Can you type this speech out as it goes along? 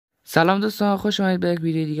سلام دوستان، خوش اومدید به یک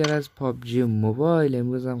ویدیو دیگر از پابجی موبایل.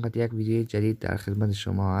 امروز هم یک ویدیو جدید در خدمت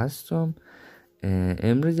شما هستم.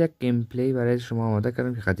 امروز یک گیم پلی برای شما آماده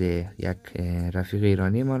کردم که قد یک رفیق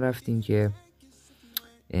ایرانی ما رفتیم که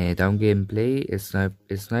در اون گیم پلی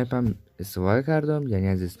اسنایپ هم استفاده کردم، یعنی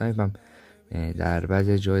از اسنایپ هم در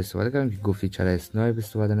بعضی جای استفاده کردم که گفتی چرا اسنایپ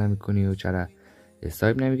استفاده نمیکنی و چرا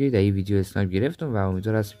اسنایپ نمیگیری. در این ویدیو اسنایپ گرفتم و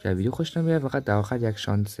امیدوار هستم که ویدیو خوشتون بیاد. فقط در آخر یک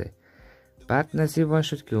شانسه بعد نصیب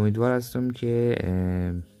شد که امیدوار هستم که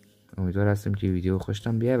ویدیو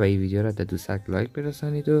خوشتون بیاد و این ویدیو را در 200 لایک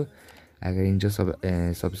برسانید و اگر اینجا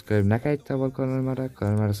سابسکرایب نکردید تا کانال ما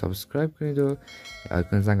را سابسکرایب کنید و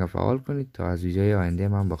آیکون زنگ فعال کنید تا از ویدیوهای آینده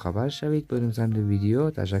من با خبر شوید. بریم سمت ویدیو.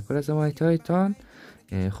 تشکر از حمایتتان.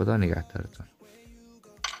 خدا نگهدارتان.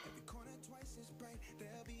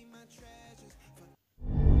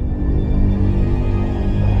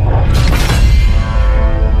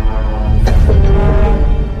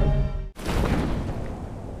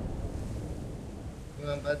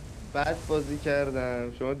 بعد بازی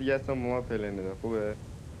کردم، شما دیگه اصلا ما پلی نده. خوبه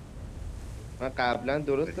من قبلا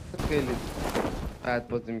درست خیلی بعد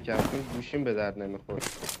بازی میکردم، این گوشیم به درد نمیخورد.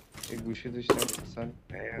 یه گوشی داشتم اصلا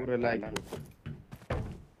پور لگ بود.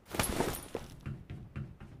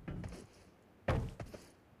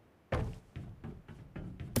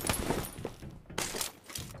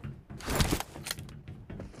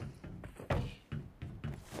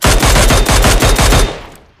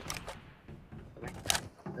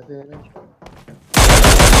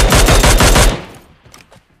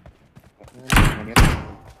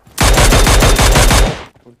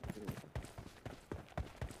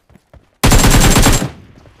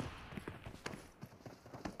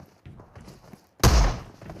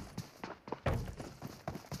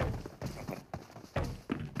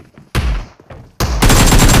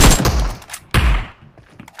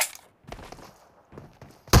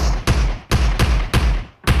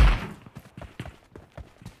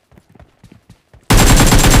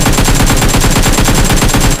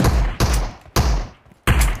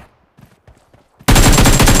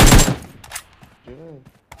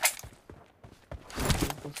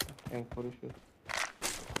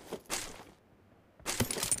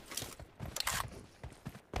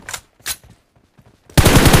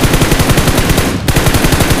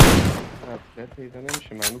 پیدا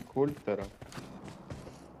نمیشه، من کلت دارم.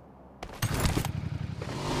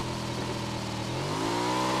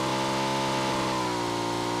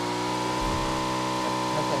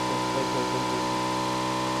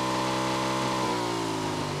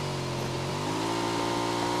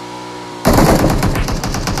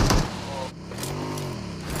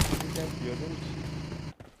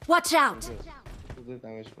 Watch out!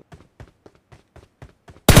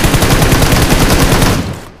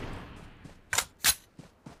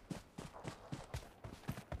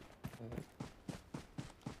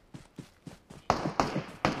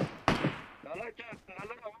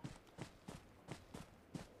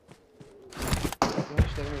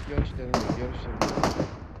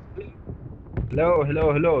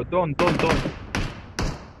 Hello. Don't.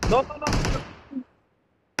 No.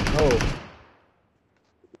 No.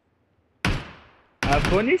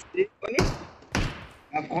 افغانیستی؟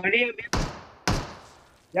 افغانی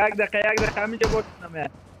یک دقیقه همینجا باشم.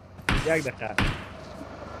 یک دقیقه.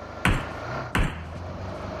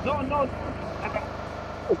 No.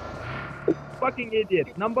 Fucking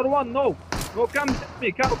idiot. Number one, no. No, come to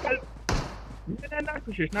me. Come. نه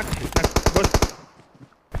نکشش. باش.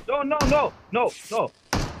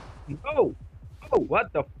 No. What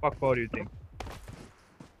the fuck are you doing?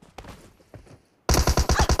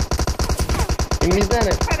 این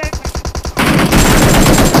میزنه.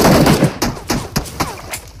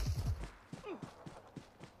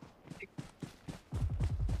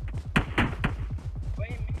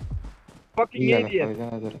 Fucking idiot.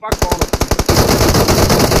 Fuck all of you.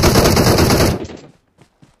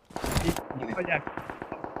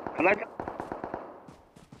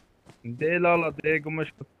 ده لالا ده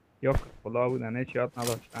گمش کن. یا خدا بودن هیچ یاد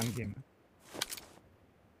نداشتن گیمه.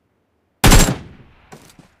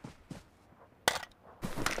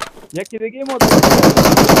 یکی دیگه ما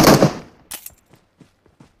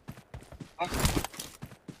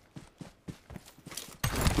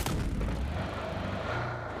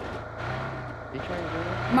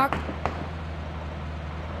Mark.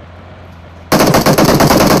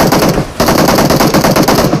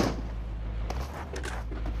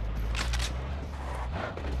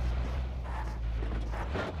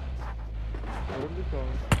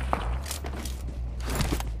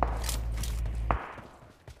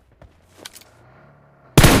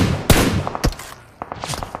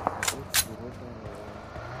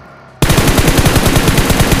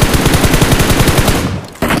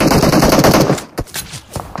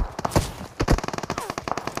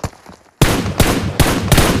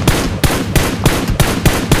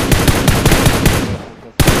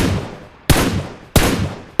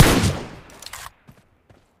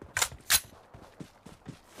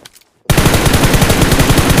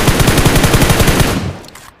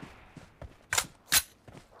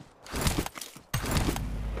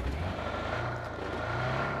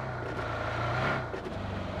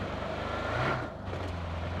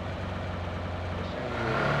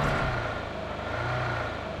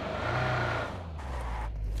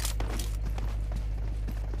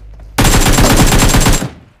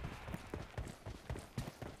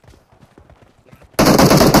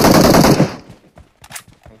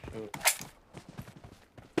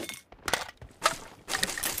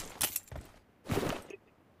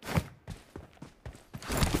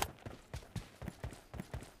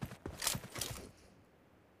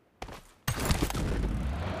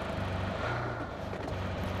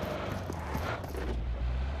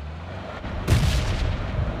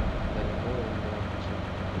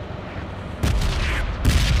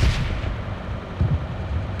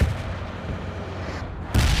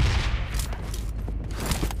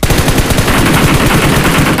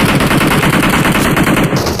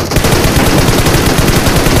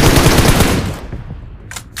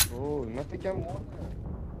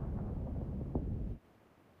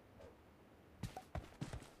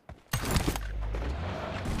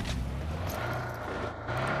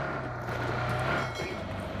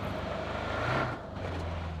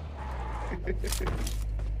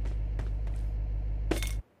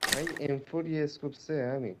 من M4 یه اسکوپ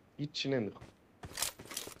 3 همین هیچی نمیخوام.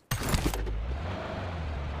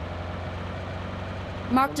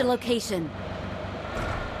 Marked a location.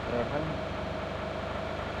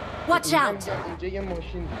 Watch out! اینجا یه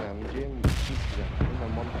ماشین دیدم، اینجا یه ماشین دیدم.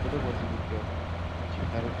 این مال خود بازی بود که چی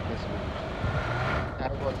طرف کسی بود.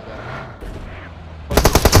 پرواز کرد.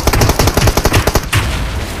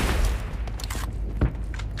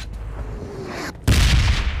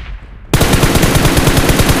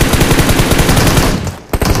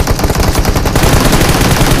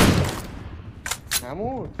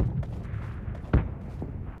 نمود.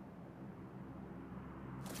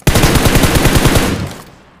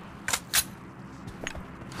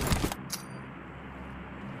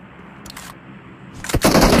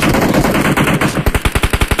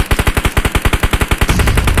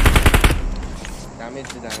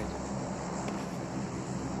 damage.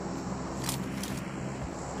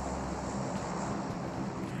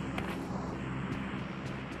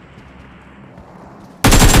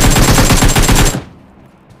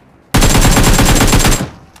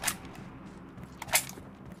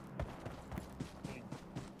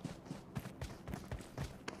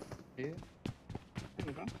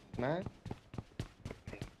 Man?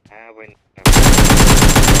 Bueno.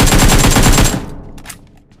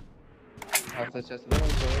 Hasta chest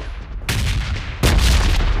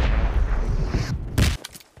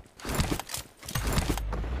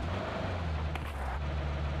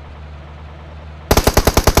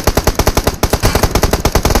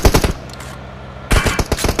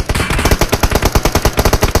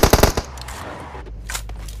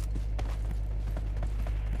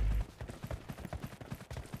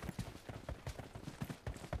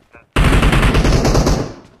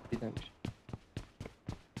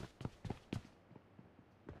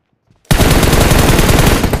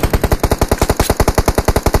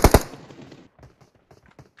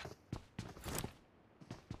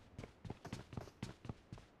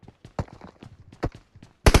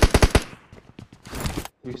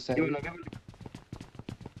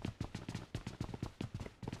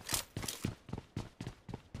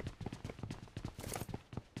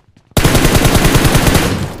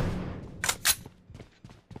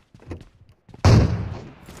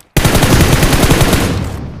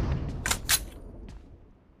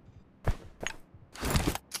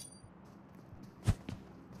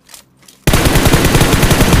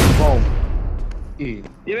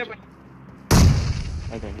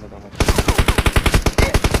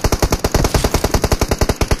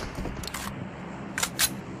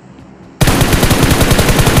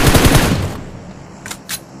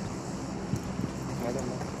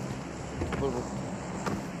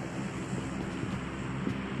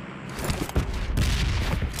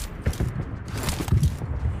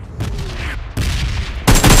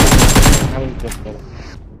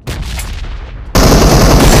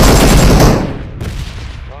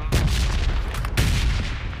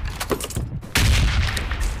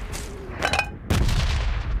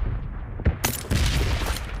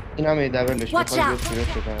اینا می دبلش میخواد بیاد پیرت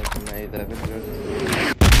بکنم نه دبل بیاد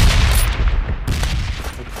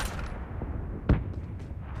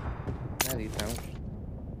نه دیگه تموم شد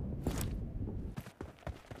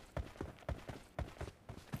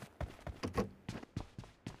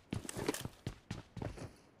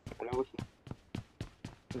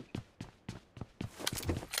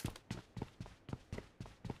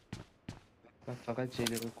من فقط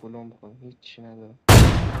جلیقه کلام میخوام هیچی ندارم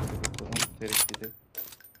کلام فرستیده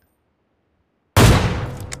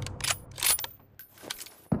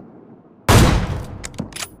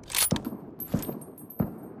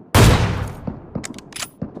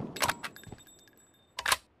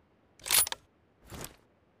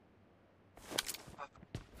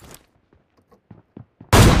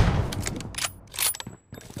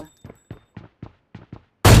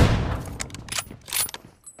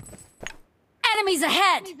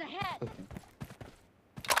Enemies ahead!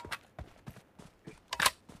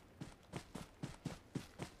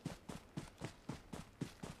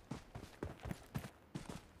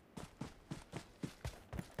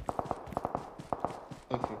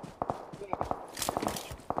 اوکی.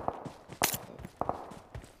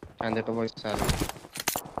 چند دقیقه وایس سلام.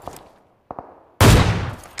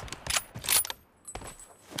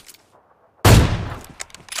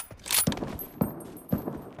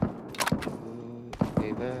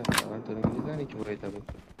 ایوه من تو رو میزنی که باید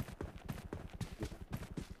بود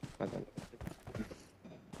بدن.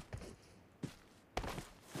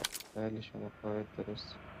 بله شما کارت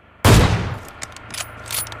درست.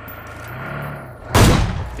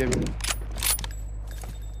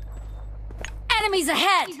 Enemies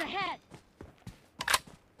ahead!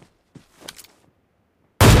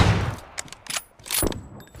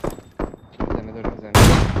 زنه داره میزنه.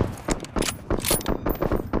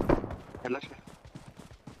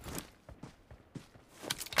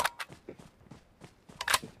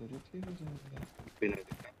 چطوری تیر میزنه؟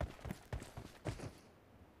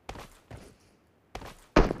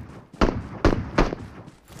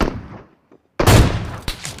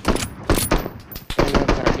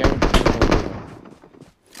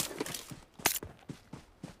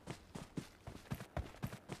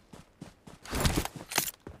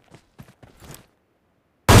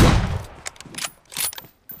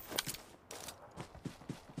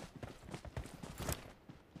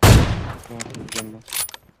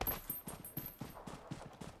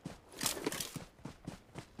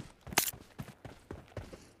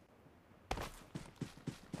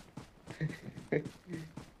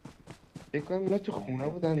 فکر کنم اینا تو خونه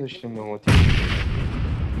بودن داشتیم به موتی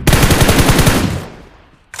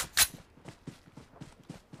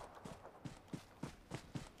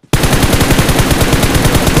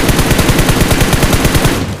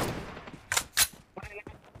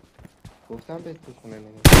گفتم بهت تو خونه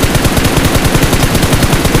نمید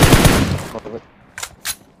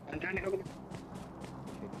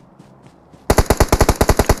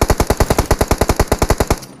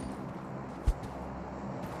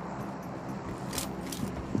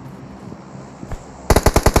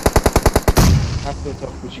هفت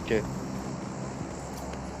اتاق کوچیکه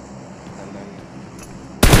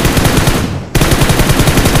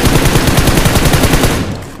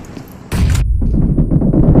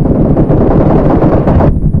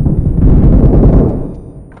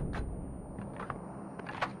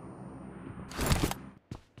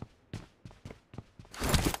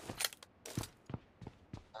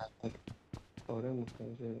آره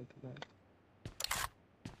مستنجه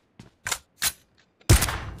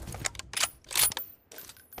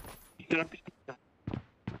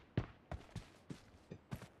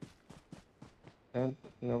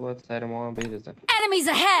اینا باید سر ما هم بریزن Enemies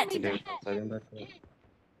ahead! سریم بکنم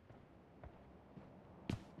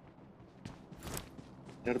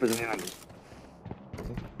یارو بزنی هم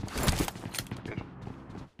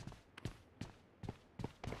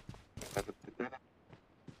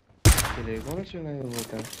تلگرام چرا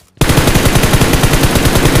نیاوردن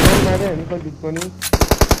اومده میخوای بیت کنی